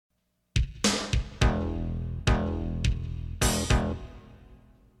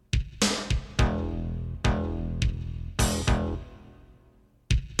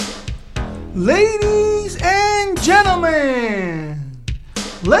Ladies and gentlemen,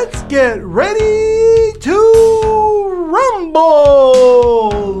 let's get ready to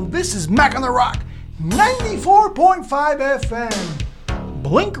rumble. This is Mac on the Rock, 94.5 FM,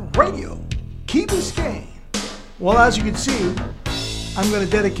 Blink Radio, Key Biscayne. Well, as you can see, I'm going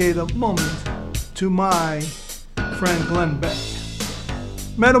to dedicate a moment to my friend Glenn Beck.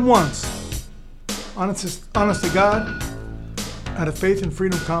 Met him once, honest to God, at a Faith and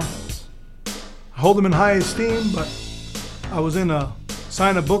Freedom Conference. I hold him in high esteem, but I was in a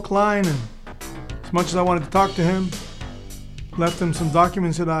sign a book line, and as much as I wanted to talk to him, left him some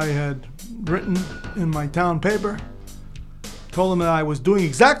documents that I had written in my town paper, told him that I was doing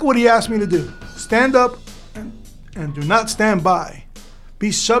exactly what he asked me to do. Stand up and do not stand by.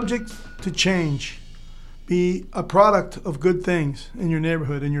 Be subject to change. Be a product of good things in your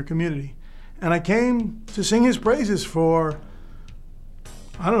neighborhood, in your community. And I came to sing his praises for,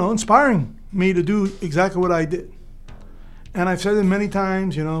 inspiring me to do exactly what I did. And I've said it many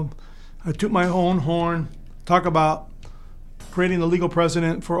times, I toot my own horn, talk about creating the legal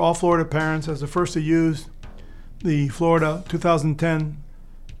precedent for all Florida parents as the first to use the Florida 2010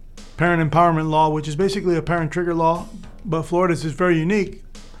 Parent Empowerment Law, which is basically a parent trigger law, but Florida's is very unique.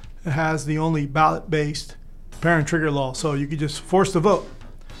 It has the only ballot-based parent trigger law, so you could just force the vote.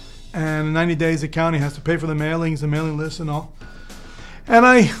 And in 90 days, the county has to pay for the mailings, the mailing list, and all. And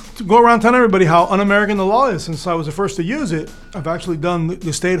I go around telling everybody how un-American the law is. Since I was the first to use it, I've actually done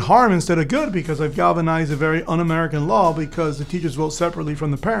the state harm instead of good, because I've galvanized a very un-American law, because the teachers vote separately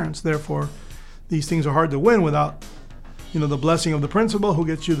from the parents. Therefore, these things are hard to win without, the blessing of the principal, who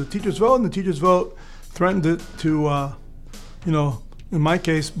gets you the teacher's vote, and the teacher's vote threatened to in my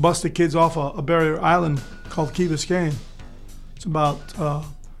case, bust the kids off a barrier island called Key Biscayne. It's about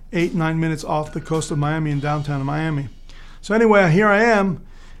 8-9 minutes off the coast of Miami, in downtown Miami. So anyway, here I am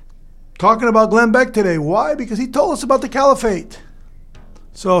talking about Glenn Beck today. Why? Because he told us about the Caliphate.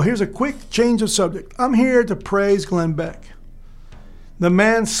 So here's a quick change of subject. I'm here to praise Glenn Beck. The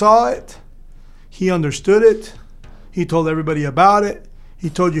man saw it. He understood it. He told everybody about it.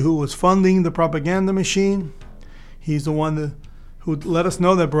 He told you who was funding the propaganda machine. He's the one who let us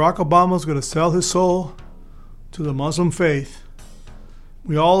know that Barack Obama was going to sell his soul to the Muslim faith.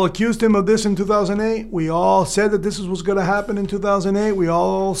 We all accused him of this in 2008. We all said that this was going to happen in 2008. We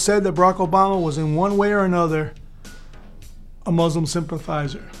all said that Barack Obama was in one way or another a Muslim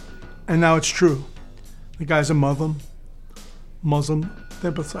sympathizer. And now it's true. The guy's a Muslim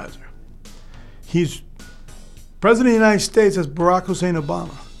sympathizer. He's President of the United States as Barack Hussein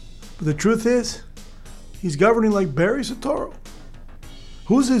Obama. But the truth is, he's governing like Barry Soetoro.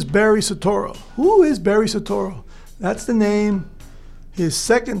 Who's this Barry Soetoro? Who is Barry Soetoro? That's the name his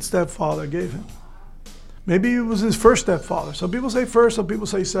second stepfather gave him. Maybe it was his first stepfather. Some people say first, some people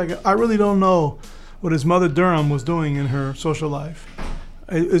say second. I really don't know what his mother Durham was doing in her social life.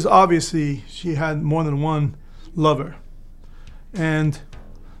 It is obviously she had more than one lover. And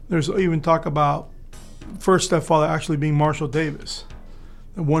there's even talk about first stepfather actually being Marshall Davis,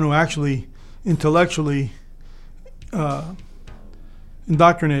 the one who actually intellectually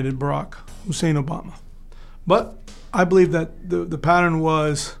indoctrinated Barack Hussein Obama. But I believe that the pattern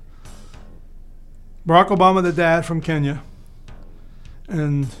was Barack Obama, the dad from Kenya,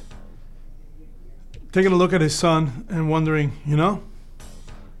 and taking a look at his son and wondering,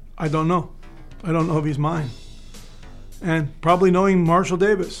 I don't know. I don't know if he's mine. And probably knowing Marshall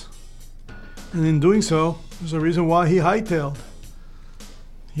Davis. And in doing so, there's a reason why he hightailed.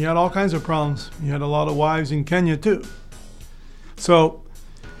 He had all kinds of problems. He had a lot of wives in Kenya too. So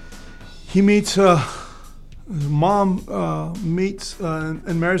he meets, his mom meets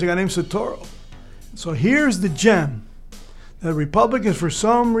and marries a guy named Soetoro. So here's the gem that Republicans, for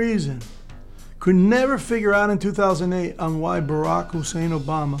some reason, could never figure out in 2008 on why Barack Hussein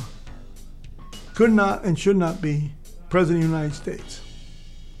Obama could not and should not be President of the United States.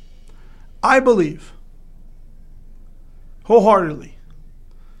 I believe wholeheartedly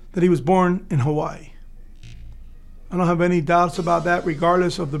that he was born in Hawaii. I don't have any doubts about that,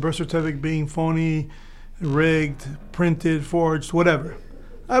 regardless of the birth certificate being phony, rigged, printed, forged, whatever.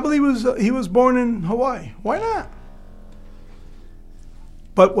 I believe he was born in Hawaii. Why not?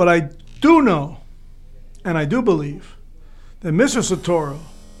 But what I do know, and I do believe, that Mr. Soetoro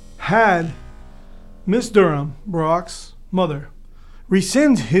had Miss Durham, Barack's mother,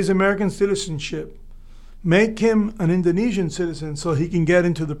 rescind his American citizenship, make him an Indonesian citizen so he can get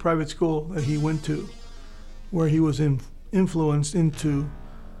into the private school that he went to, where he was influenced into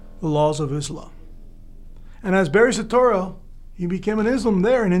the laws of Islam. And as Barry Soetoro, he became an Muslim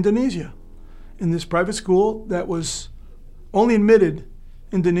there in Indonesia, in this private school that was only admitted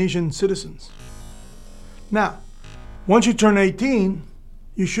Indonesian citizens. Now, once you turn 18,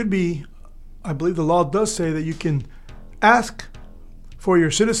 you should be, I believe the law does say that you can ask for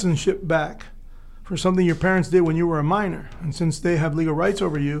your citizenship back for something your parents did when you were a minor. And since they have legal rights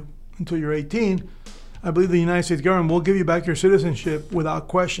over you until you're 18, I believe the United States government will give you back your citizenship without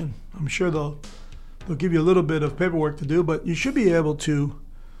question. I'm sure they'll give you a little bit of paperwork to do, but you should be able to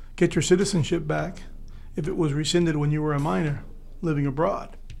get your citizenship back if it was rescinded when you were a minor living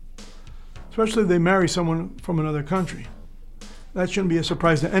abroad, especially if they marry someone from another country. That shouldn't be a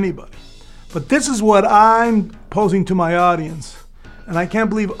surprise to anybody. But this is what I'm posing to my audience, and I can't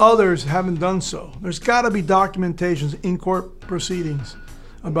believe others haven't done so. There's got to be documentations in court proceedings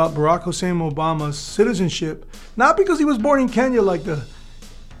about Barack Hussein Obama's citizenship, not because he was born in Kenya like the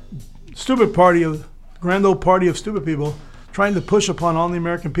stupid party of grand old party of stupid people trying to push upon all the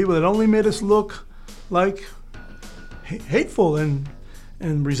American people that only made us look like hateful and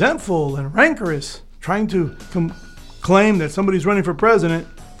resentful and rancorous, trying to claim that somebody's running for president,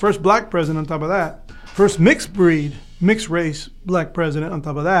 first black president on top of that, first mixed race black president on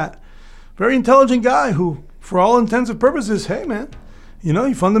top of that. Very intelligent guy who, for all intents and purposes, hey man,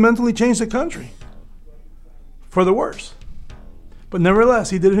 he fundamentally changed the country for the worse. But nevertheless,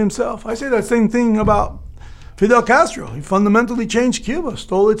 he did it himself. I say that same thing about Fidel Castro. He fundamentally changed Cuba,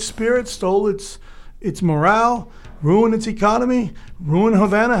 stole its spirit, stole its morale, ruined its economy, ruined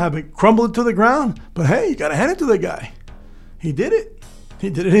Havana, have it crumbled to the ground. But hey, you got to hand it to the guy. He did it. He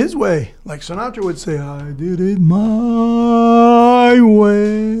did it his way. Like Sinatra would say, I did it my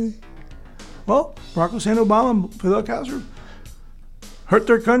way. Well, Barack Hussein Obama and Fidel Castro hurt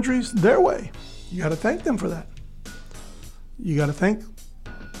their countries their way. You got to thank them for that. You got to thank.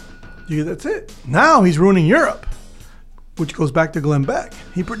 That's it. Now he's ruining Europe, which goes back to Glenn Beck.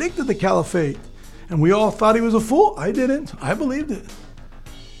 He predicted the Caliphate, and we all thought he was a fool. I didn't. I believed it.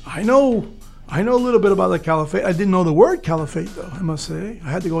 I know a little bit about the Caliphate. I didn't know the word Caliphate, though, I must say. I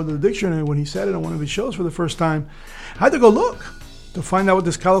had to go to the dictionary when he said it on one of his shows for the first time. I had to go look to find out what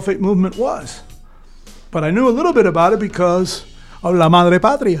this Caliphate movement was. But I knew a little bit about it because of La Madre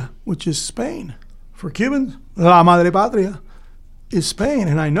Patria, which is Spain. For Cubans, La Madre Patria is Spain.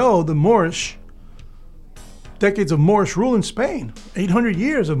 And I know the Moorish, decades of Moorish rule in Spain, 800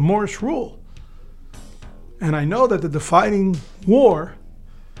 years of Moorish rule. And I know that the defining war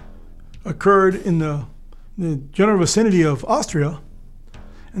occurred in the general vicinity of Austria,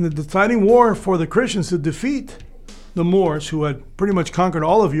 and the deciding war for the Christians to defeat the Moors, who had pretty much conquered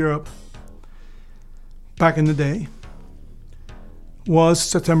all of Europe back in the day, was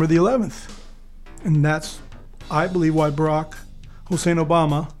September the 11th. And that's, I believe, why Barack Hussein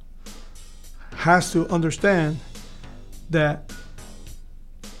Obama has to understand that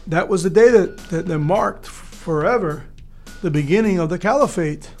that was the day that marked forever the beginning of the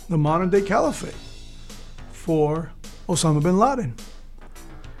Caliphate, the modern day Caliphate for Osama bin Laden.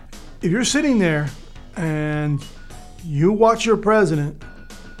 If you're sitting there and you watch your president,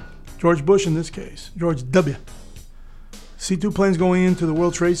 George Bush in this case, George W., see two planes going into the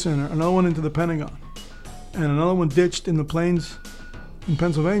World Trade Center, another one into the Pentagon, and another one ditched in the plains in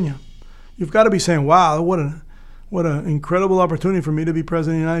Pennsylvania, you've got to be saying, wow, what an incredible opportunity for me to be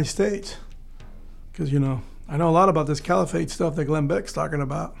president of the United States. Because, I know a lot about this Caliphate stuff that Glenn Beck's talking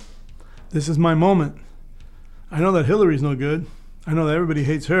about. This is my moment. I know that Hillary's no good. I know that everybody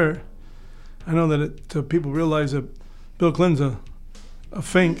hates her. I know that people realize that Bill Clinton's a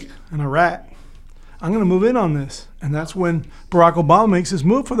fink and a rat. I'm going to move in on this. And that's when Barack Obama makes his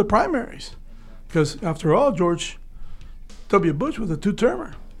move for the primaries. Because after all, George W. Bush was a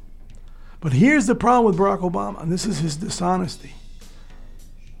two-termer. But here's the problem with Barack Obama, and this is his dishonesty.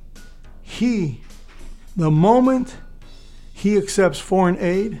 The moment he accepts foreign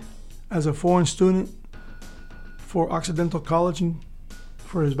aid as a foreign student for Occidental College and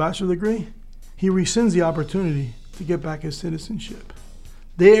for his bachelor's degree, he rescinds the opportunity to get back his citizenship.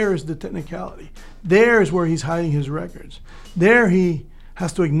 There's the technicality. There's where he's hiding his records. There he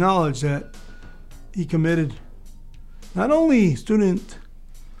has to acknowledge that he committed not only student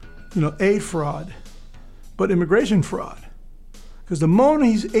aid fraud, but immigration fraud. Because the moment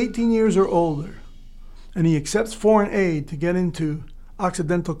he's 18 years or older and he accepts foreign aid to get into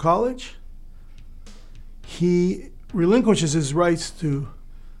Occidental College, he relinquishes his rights to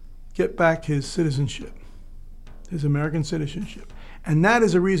get back his citizenship, his American citizenship. And that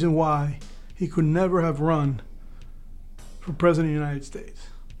is a reason why he could never have run for president of the United States.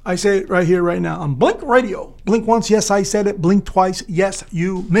 I say it right here, right now, on Blink Radio. Blink once, yes, I said it. Blink twice, yes,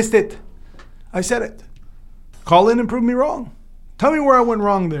 you missed it. I said it. Call in and prove me wrong. Tell me where I went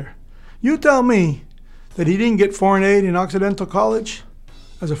wrong there. You tell me that he didn't get foreign aid in Occidental College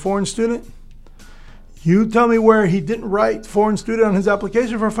as a foreign student. You tell me where he didn't write foreign student on his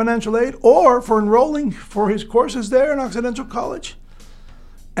application for financial aid or for enrolling for his courses there in Occidental College.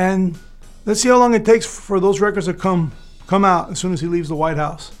 And let's see how long it takes for those records to come out as soon as he leaves the White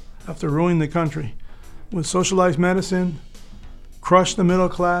House after ruining the country with socialized medicine, crushed the middle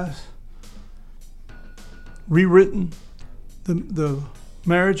class, rewritten the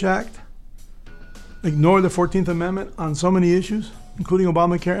Marriage Act, ignored the 14th Amendment on so many issues, including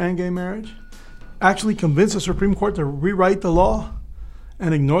Obamacare and gay marriage, actually convinced the Supreme Court to rewrite the law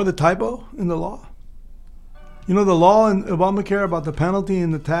and ignore the typo in the law. You know, the law in Obamacare about the penalty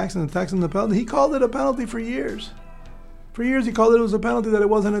and the tax and the penalty, he called it a penalty for years. For years he called it was a penalty, that it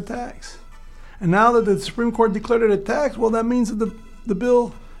wasn't a tax. And now that the Supreme Court declared it a tax, well, that means that the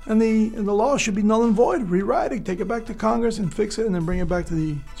bill and the law should be null and void. Rewrite it, take it back to Congress and fix it and then bring it back to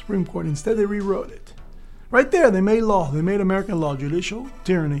the Supreme Court. Instead, they rewrote it. Right there, they made law. They made American law, judicial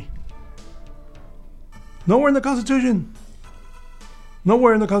tyranny. Nowhere in the Constitution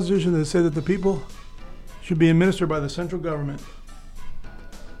does it say that the people should be administered by the central government.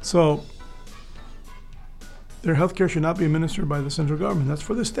 So their health care should not be administered by the central government. That's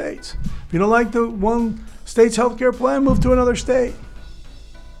for the states. If you don't like the one state's health care plan, move to another state.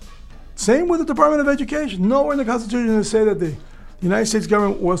 Same with the Department of Education. Nowhere in the Constitution does it say that the United States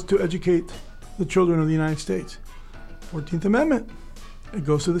government was to educate the children of the United States. 14th Amendment, it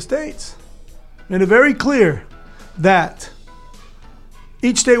goes to the states. Made it very clear that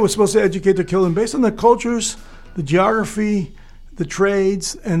each state was supposed to educate their children based on the cultures, the geography, the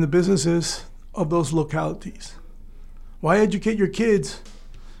trades, and the businesses of those localities. Why educate your kids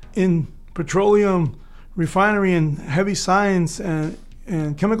in petroleum, refinery, and heavy science and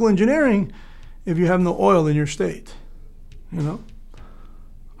chemical engineering if you have no oil in your state? You know,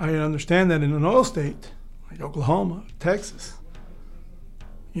 I understand that in an oil state like Oklahoma, Texas,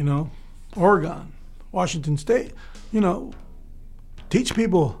 you know, Oregon, Washington State, you know, teach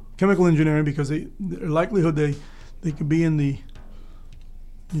people chemical engineering because their likelihood they could be in the,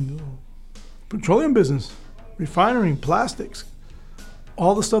 you know, petroleum business, refinery, plastics,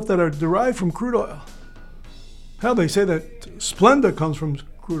 all the stuff that are derived from crude oil. Hell, they say that Splenda comes from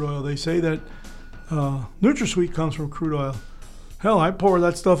crude oil. They say that NutraSweet comes from crude oil. Hell, I pour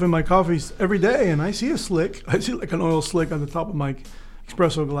that stuff in my coffees every day, and I see a slick. I see like an oil slick on the top of my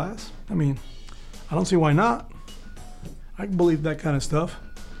espresso glass. I mean, I don't see why not. I can believe that kind of stuff.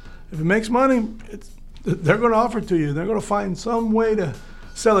 If it makes money, they're going to offer it to you. They're going to find some way to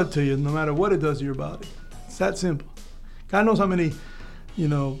sell it to you, no matter what it does to your body. It's that simple. God knows how many, you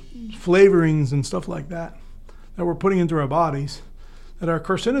know, flavorings and stuff like that we're putting into our bodies that are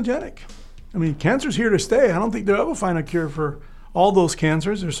carcinogenic. I mean, cancer's here to stay. I don't think they'll ever find a cure for all those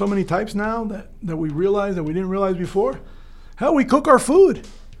cancers. There's so many types now that we realize that we didn't realize before. Hell, we cook our food.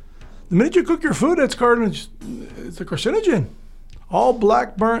 The minute you cook your food, it's a carcinogen. All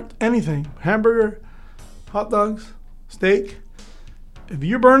black, burnt, anything. Hamburger, hot dogs, steak. If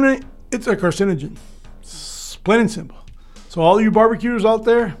you burn it, it's a carcinogen. It's plain and simple. So all you barbecuers out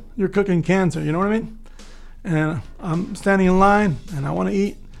there, you're cooking cancer, you know what I mean? And I'm standing in line and I want to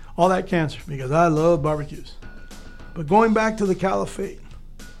eat all that cancer because I love barbecues. But going back to the Caliphate,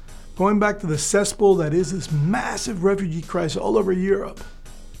 going back to the cesspool that is this massive refugee crisis all over Europe,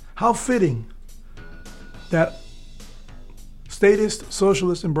 how fitting that statist,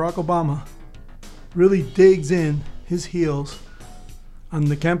 socialist, and Barack Obama really digs in his heels on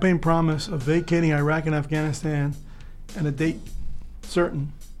the campaign promise of vacating Iraq and Afghanistan and a date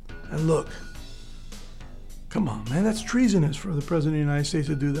certain. And look, come on, man, that's treasonous for the President of the United States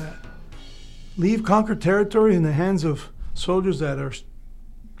to do that. Leave conquered territory in the hands of soldiers that are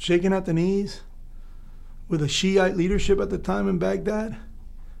shaking at the knees with a Shiite leadership at the time in Baghdad.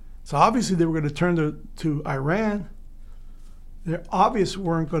 So obviously they were going to turn to Iran. They're obvious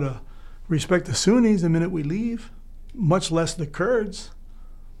weren't going to respect the Sunnis the minute we leave, much less the Kurds.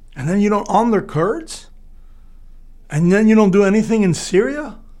 And then you don't arm their Kurds? And then you don't do anything in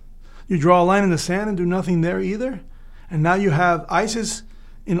Syria? You draw a line in the sand and do nothing there either? And now you have ISIS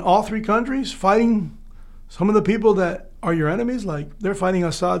in all three countries fighting some of the people that are your enemies, like they're fighting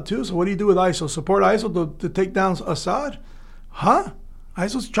Assad too. So what do you do with ISIL? Support ISIL to take down Assad? Huh?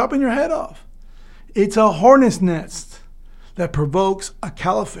 ISIL's chopping your head off. It's a hornet's nest that provokes a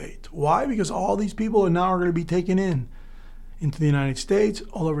caliphate. Why? Because all these people are now going to be taken into the United States,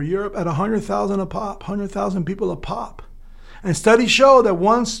 all over Europe, at 100,000 a pop, 100,000 people a pop. And studies show that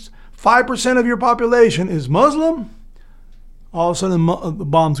once 5% of your population is Muslim, all of a sudden the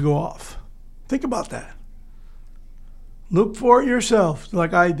bombs go off. Think about that. Look for it yourself,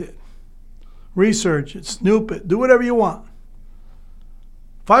 like I did. Research it, snoop it, do whatever you want.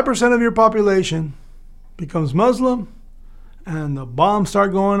 5% of your population becomes Muslim and the bombs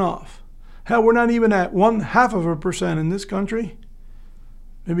start going off. Hell, we're not even at 0.5% in this country.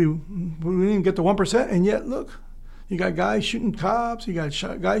 Maybe we didn't even get to 1%, and yet look, you got guys shooting cops, you got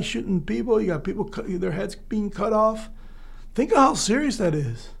guys shooting people, you got people, their heads being cut off. Think of how serious that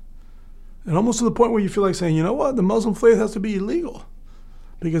is. And almost to the point where you feel like saying, you know what, the Muslim faith has to be illegal.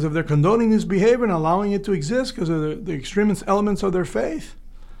 Because if they're condoning this behavior and allowing it to exist because of the extremist elements of their faith,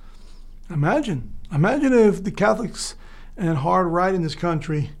 imagine if the Catholics and hard right in this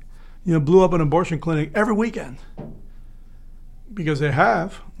country, blew up an abortion clinic every weekend. Because they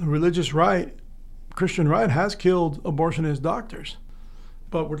have. The religious right, Christian right, has killed abortionist doctors.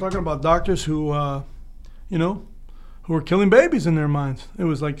 But we're talking about doctors who, who were killing babies in their minds. It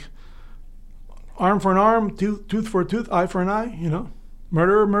was like arm for an arm, tooth for a tooth, eye for an eye,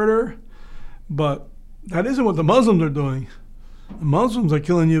 murder. But that isn't what the Muslims are doing. The Muslims are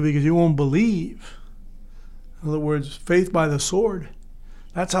killing you because you won't believe. In other words, faith by the sword.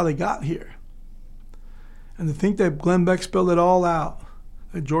 That's how they got here. And to think that Glenn Beck spelled it all out,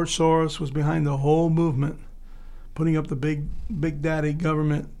 that George Soros was behind the whole movement, putting up the big daddy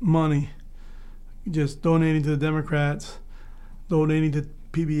government money, just donating to the Democrats, donating to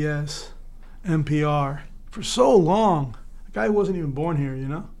PBS, NPR, for so long. The guy wasn't even born here,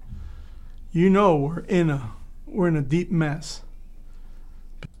 we're in a deep mess.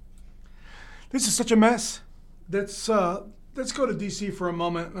 This is such a mess. Let's go to D.C. for a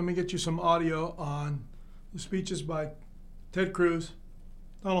moment. Let me get you some audio on the speeches by Ted Cruz,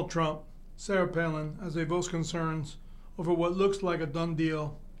 Donald Trump, Sarah Palin, as they voice concerns over what looks like a done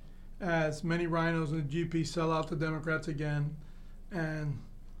deal as many rhinos in the GP sell out the Democrats again and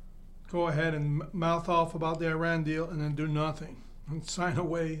go ahead and mouth off about the Iran deal and then do nothing and sign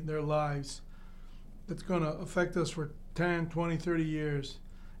away their lives. That's going to affect us for 10, 20, 30 years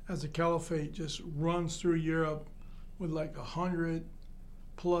as the Caliphate just runs through Europe with like $100+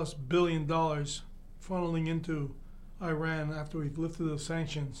 billion funneling into Iran after we've lifted those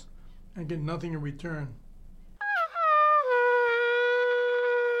sanctions and get nothing in return.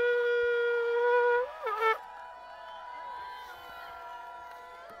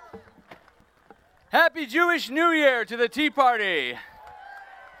 Happy Jewish New Year to the Tea Party.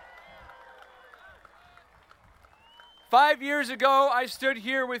 5 years ago, I stood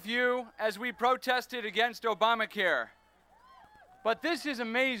here with you as we protested against Obamacare. But this is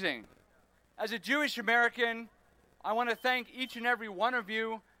amazing. As a Jewish American, I want to thank each and every one of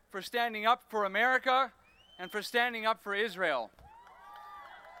you for standing up for America and for standing up for Israel.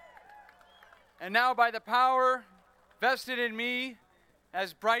 And now, by the power vested in me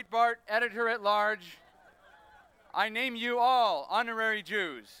as Breitbart editor-at-large, I name you all honorary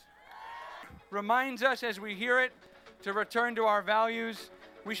Jews. Reminds us as we hear it to return to our values.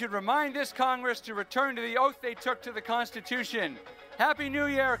 We should remind this Congress to return to the oath they took to the Constitution. Happy New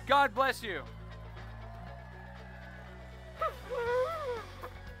Year. God bless you.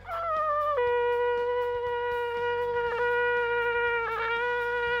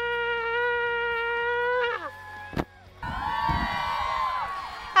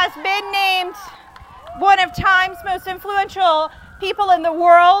 Has been named one of Time's most influential people in the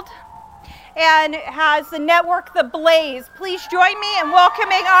world and has the network The Blaze. Please join me in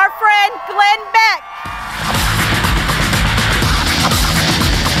welcoming our friend Glenn Beck.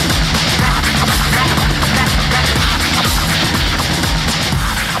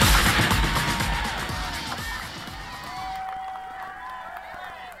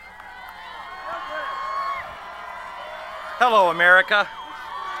 Hello, America.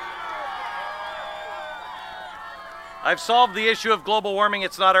 I've solved the issue of global warming.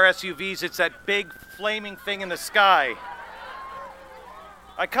 It's not our SUVs, it's that big flaming thing in the sky.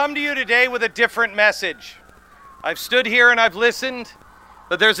 I come to you today with a different message. I've stood here and I've listened,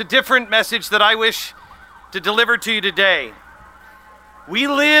 but there's a different message that I wish to deliver to you today. We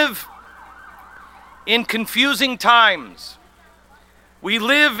live in confusing times. We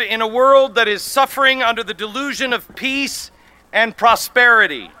live in a world that is suffering under the delusion of peace and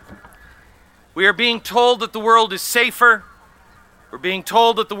prosperity. We are being told that the world is safer. We're being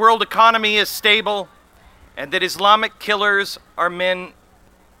told that the world economy is stable and that Islamic killers are men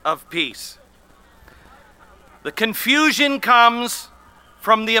of peace. The confusion comes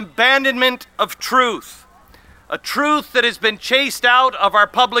from the abandonment of truth, a truth that has been chased out of our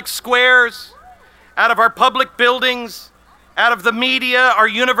public squares, out of our public buildings, out of the media, our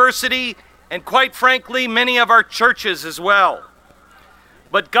university, and quite frankly, many of our churches as well.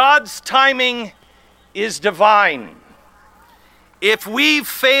 But God's timing is divine. If we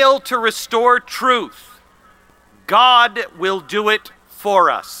fail to restore truth, God will do it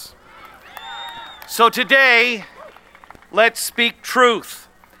for us. So today, let's speak truth,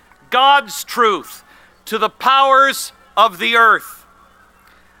 God's truth, to the powers of the earth.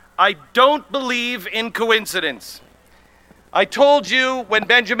 I don't believe in coincidence. I told you when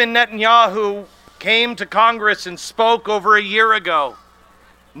Benjamin Netanyahu came to Congress and spoke over a year ago,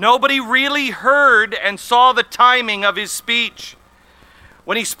 nobody really heard and saw the timing of his speech.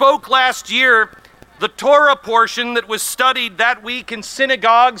 When he spoke last year, the Torah portion that was studied that week in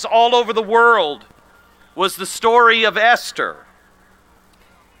synagogues all over the world was the story of Esther.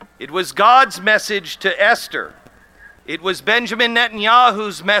 It was God's message to Esther. It was Benjamin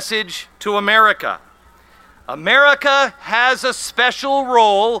Netanyahu's message to America. America has a special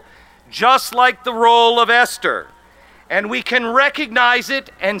role, just like the role of Esther. And we can recognize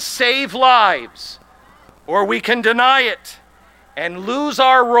it and save lives, or we can deny it and lose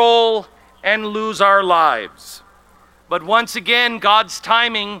our role and lose our lives. But once again, God's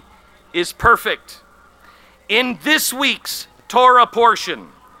timing is perfect. In this week's Torah portion,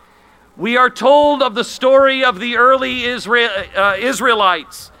 we are told of the story of the early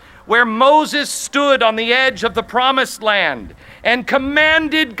Israelites, where Moses stood on the edge of the promised land and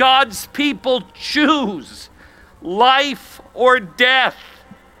commanded God's people, choose life or death,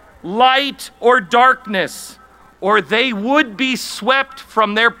 light or darkness, or they would be swept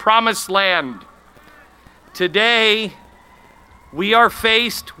from their promised land. Today, we are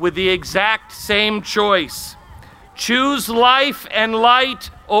faced with the exact same choice. Choose life and light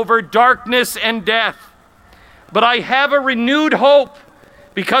over darkness and death. But I have a renewed hope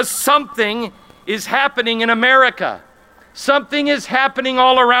because something is happening in America. Something is happening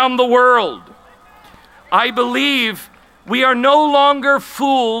all around the world. I believe we are no longer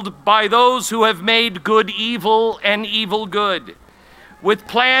fooled by those who have made good evil and evil good. With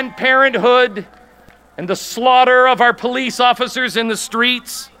Planned Parenthood and the slaughter of our police officers in the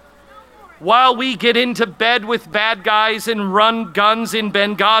streets, while we get into bed with bad guys and run guns in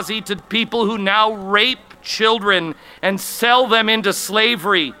Benghazi to people who now rape children and sell them into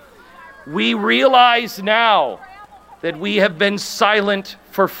slavery, we realize now that we have been silent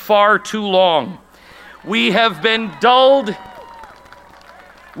for far too long. We have been dulled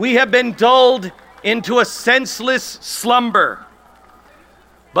into a senseless slumber.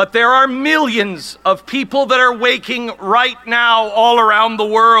 But there are millions of people that are waking right now all around the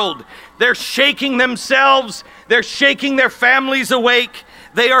world. They're shaking themselves. They're shaking their families awake.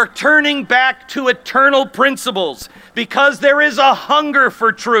 They are turning back to eternal principles because there is a hunger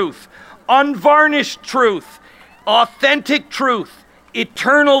for truth, unvarnished truth, authentic truth,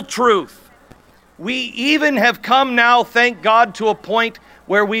 eternal truth. We even have come now, thank God, to a point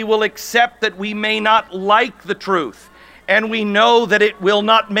where we will accept that we may not like the truth. And we know that it will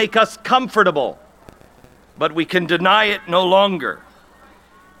not make us comfortable, but we can deny it no longer.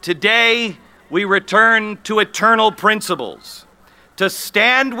 Today, we return to eternal principles, to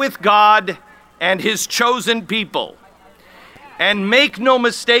stand with God and His chosen people. And make no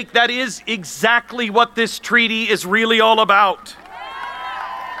mistake, that is exactly what this treaty is really all about.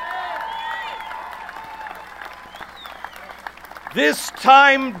 This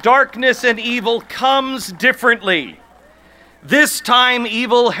time, darkness and evil comes differently. This time,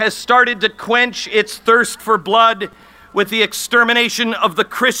 evil has started to quench its thirst for blood with the extermination of the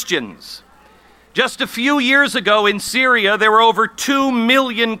Christians. Just a few years ago in Syria, there were over 2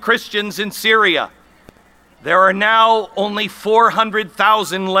 million Christians in Syria. There are now only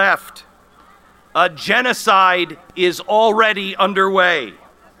 400,000 left. A genocide is already underway.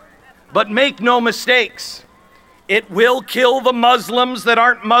 But make no mistakes, it will kill the Muslims that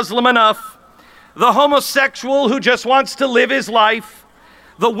aren't Muslim enough, the homosexual who just wants to live his life,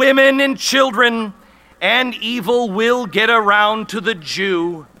 the women and children, and evil will get around to the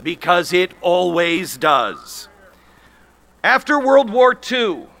Jew because it always does. After World War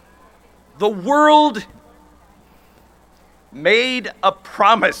II, the world made a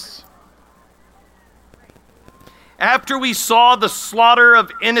promise. After we saw the slaughter of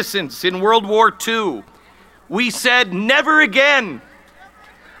innocents in World War II, we said, never again.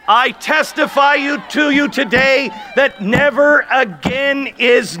 I testify to you today that never again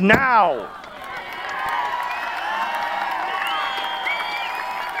is now.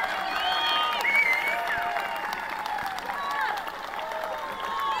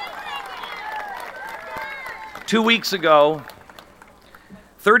 Two weeks ago,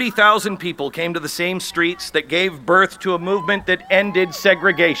 30,000 people came to the same streets that gave birth to a movement that ended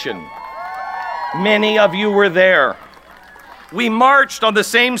segregation. Many of you were there. We marched on the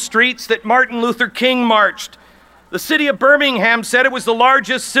same streets that Martin Luther King marched. The city of Birmingham said it was the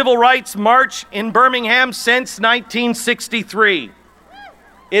largest civil rights march in Birmingham since 1963.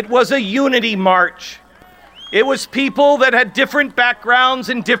 It was a unity march. It was people that had different backgrounds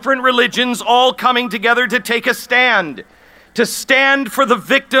and different religions all coming together to take a stand, to stand for the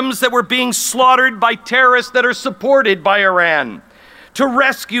victims that were being slaughtered by terrorists that are supported by Iran, to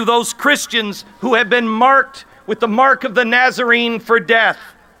rescue those Christians who have been marked with the mark of the Nazarene for death.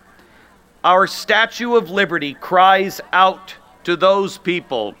 Our Statue of Liberty cries out to those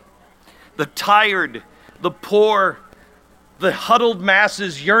people, the tired, the poor, the huddled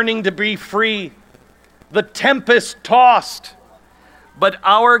masses yearning to be free, the tempest-tossed. But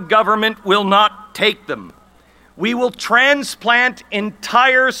our government will not take them. We will transplant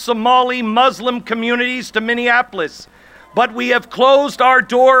entire Somali Muslim communities to Minneapolis, but we have closed our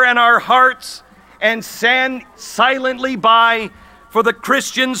door and our hearts and stand silently by for the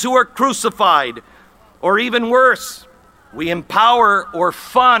Christians who are crucified. Or even worse, we empower or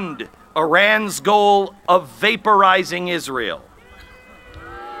fund Iran's goal of vaporizing Israel.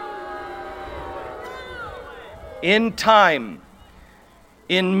 In time,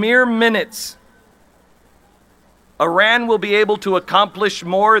 in mere minutes, Iran will be able to accomplish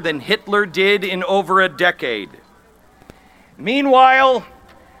more than Hitler did in over a decade. Meanwhile,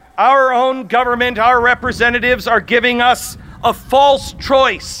 our own government, our representatives are giving us a false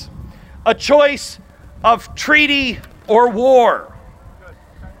choice, a choice of treaty or war.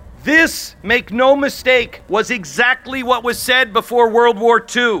 This, make no mistake, was exactly what was said before World War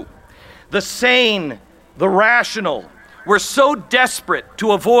II. The sane, the rational, were so desperate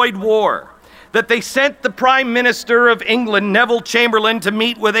to avoid war that they sent the Prime Minister of England, Neville Chamberlain, to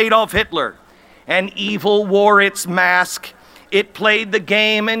meet with Adolf Hitler. And evil wore its mask. It played the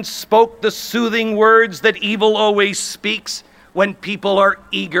game and spoke the soothing words that evil always speaks when people are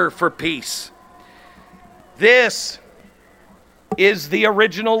eager for peace. This is the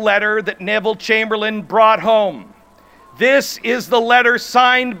original letter that Neville Chamberlain brought home. This is the letter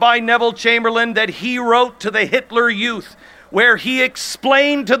signed by Neville Chamberlain that he wrote to the Hitler Youth, where he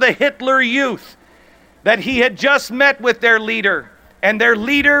explained to the Hitler Youth that he had just met with their leader, and their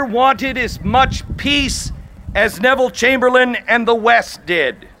leader wanted as much peace as Neville Chamberlain and the West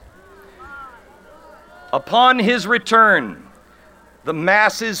did. Upon his return, the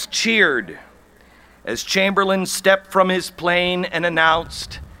masses cheered as Chamberlain stepped from his plane and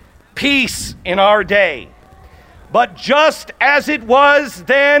announced, "Peace in our day. But just as it was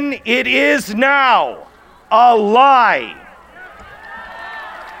then, it is now. A lie."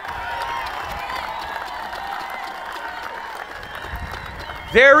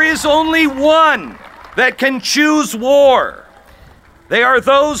 There is only one that can choose war. They are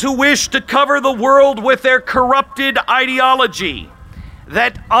those who wish to cover the world with their corrupted ideology,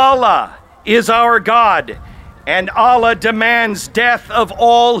 that Allah is our God, and Allah demands death of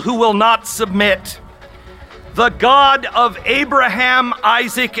all who will not submit. The God of Abraham,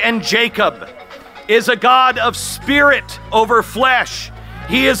 Isaac, and Jacob is a God of spirit over flesh.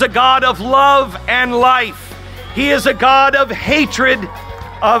 He is a God of love and life. He is a God of hatred,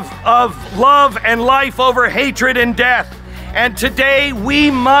 of love and life over hatred and death. And today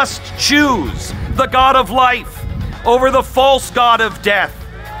we must choose the God of life over the false God of death.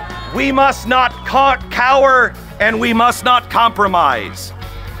 We must not cower, and we must not compromise.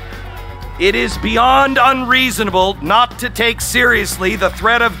 It is beyond unreasonable not to take seriously the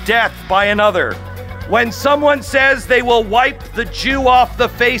threat of death by another. When someone says they will wipe the Jew off the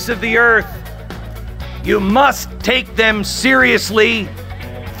face of the earth, you must take them seriously.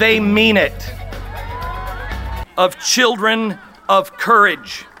 They mean it. Of children of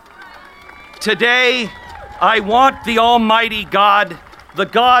courage. Today, I want the Almighty God, the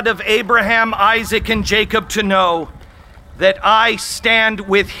God of Abraham, Isaac, and Jacob, to know that I stand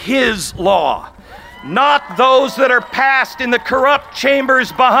with His law, not those that are passed in the corrupt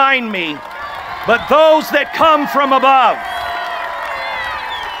chambers behind me, but those that come from above.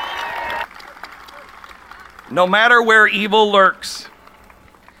 No matter where evil lurks,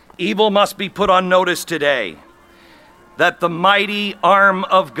 evil must be put on notice today, that the mighty arm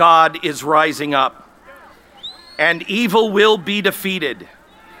of God is rising up, and evil will be defeated.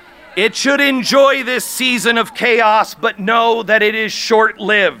 It should enjoy this season of chaos, but know that it is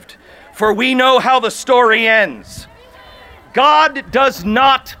short-lived, for we know how the story ends. God does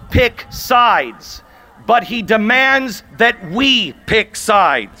not pick sides, but He demands that we pick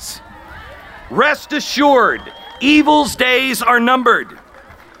sides. Rest assured, evil's days are numbered,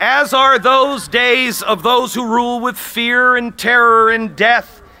 as are those days of those who rule with fear and terror and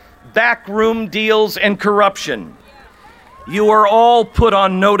death, backroom deals and corruption. You are all put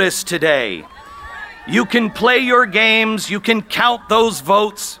on notice today. You can play your games, you can count those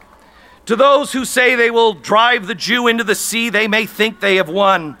votes. To those who say they will drive the Jew into the sea, they may think they have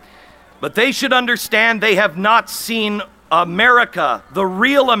won. But they should understand they have not seen America, the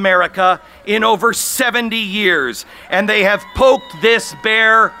real America, in over 70 years. And they have poked this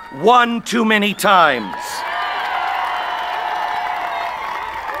bear one too many times.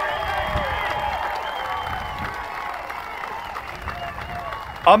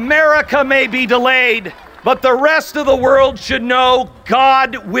 America may be delayed, but the rest of the world should know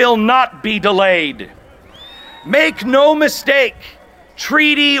God will not be delayed. Make no mistake,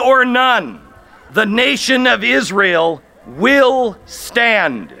 treaty or none, the nation of Israel will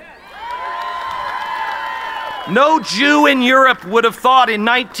stand. No Jew in Europe would have thought in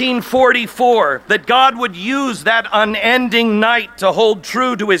 1944 that God would use that unending night to hold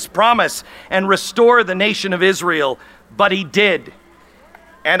true to his promise and restore the nation of Israel, but he did.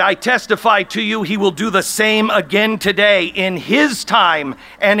 And I testify to you, he will do the same again today in his time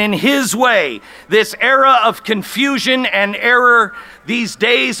and in his way. This era of confusion and error, these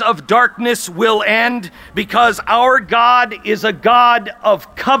days of darkness will end because our God is a God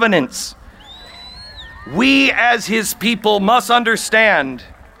of covenants. We as his people must understand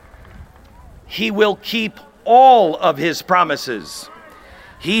he will keep all of his promises.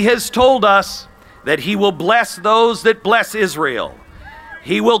 He has told us that he will bless those that bless Israel.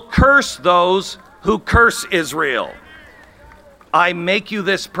 He will curse those who curse Israel. I make you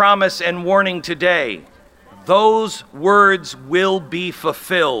this promise and warning today. Those words will be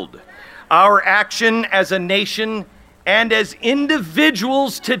fulfilled. Our action as a nation and as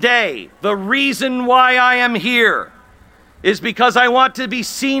individuals today, the reason why I am here is because I want to be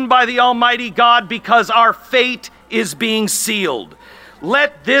seen by the Almighty God because our fate is being sealed.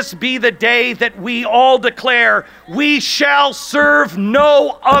 Let this be the day that we all declare, we shall serve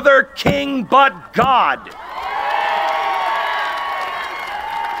no other king but God.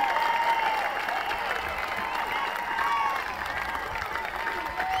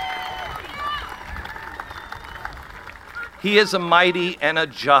 He is a mighty and a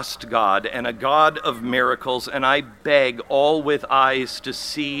just God and a God of miracles, and I beg all with eyes to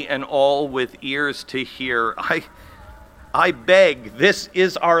see and all with ears to hear. I beg, this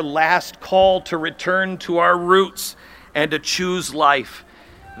is our last call to return to our roots and to choose life.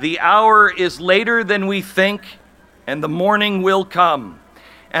 The hour is later than we think, and the morning will come.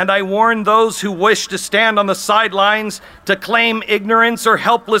 And I warn those who wish to stand on the sidelines to claim ignorance or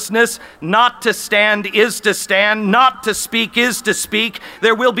helplessness. Not to stand is to stand, not to speak is to speak.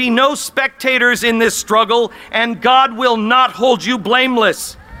 There will be no spectators in this struggle, and God will not hold you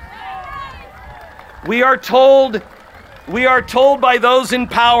blameless. We are told by those in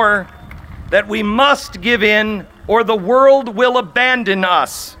power that we must give in or the world will abandon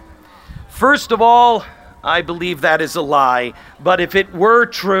us. First of all, I believe that is a lie, but if it were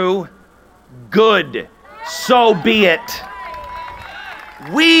true, good, so be it.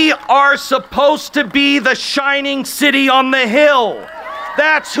 We are supposed to be the shining city on the hill.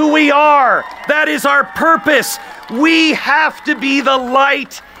 That's who we are. That is our purpose. We have to be the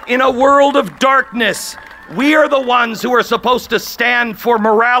light in a world of darkness. We are the ones who are supposed to stand for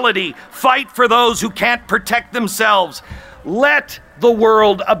morality, fight for those who can't protect themselves. Let the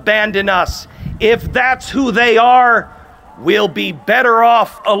world abandon us. If that's who they are, we'll be better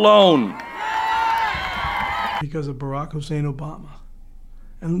off alone. Because of Barack Hussein Obama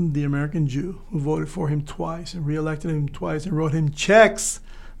and the American Jew who voted for him twice and reelected him twice and wrote him checks.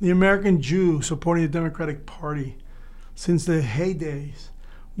 The American Jew supporting the Democratic Party since the heydays.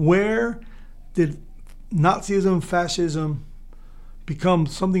 Where did Nazism, fascism become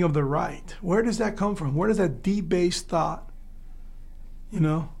something of the right? Where does that come from? Where does that debased thought,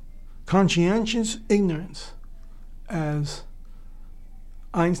 conscientious ignorance, as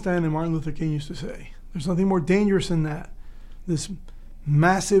Einstein and Martin Luther King used to say? There's nothing more dangerous than that. This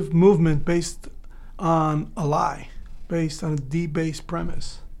massive movement based on a lie, based on a debased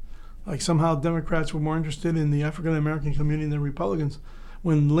premise. Like somehow Democrats were more interested in the African American community than Republicans,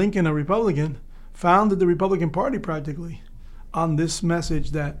 when Lincoln, a Republican, founded the Republican Party practically on this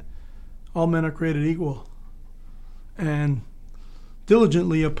message that all men are created equal, and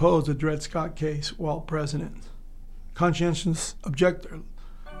diligently opposed the Dred Scott case while president. Conscientious objector,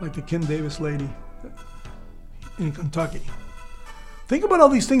 like the Ken Davis lady in Kentucky. Think about all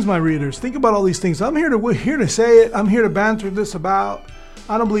these things, my readers. Think about all these things. I'm here to say it. I'm here to banter this about.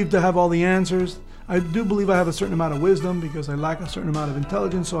 I don't believe to have all the answers. I do believe I have a certain amount of wisdom because I lack a certain amount of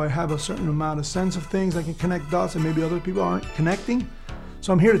intelligence, so I have a certain amount of sense of things. I can connect dots and maybe other people aren't connecting.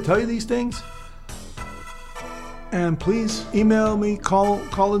 So I'm here to tell you these things. And please email me,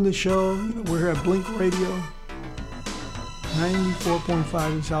 call in the show. We're here at Blink Radio,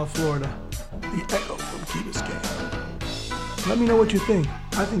 94.5 in South Florida. the echo from Key Biscayne. Let me know what you think.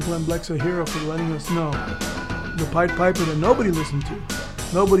 I think Glenn Beck's a hero for letting us know the Pied Piper that nobody listened to,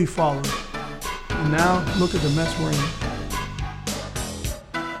 nobody followed. And now, look at the mess we're in.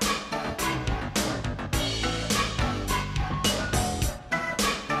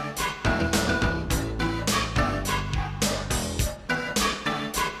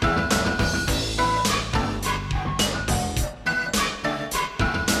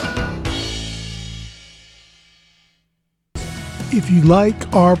 If you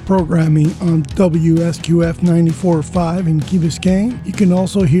like our programming on WSQF 94.5 in Key Biscayne, you can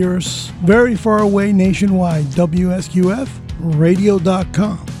also hear us very far away nationwide,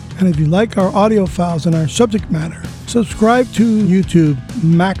 WSQFradio.com. And if you like our audio files and our subject matter, subscribe to YouTube,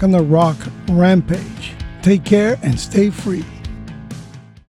 Mac on the Rock Rampage. Take care and stay free.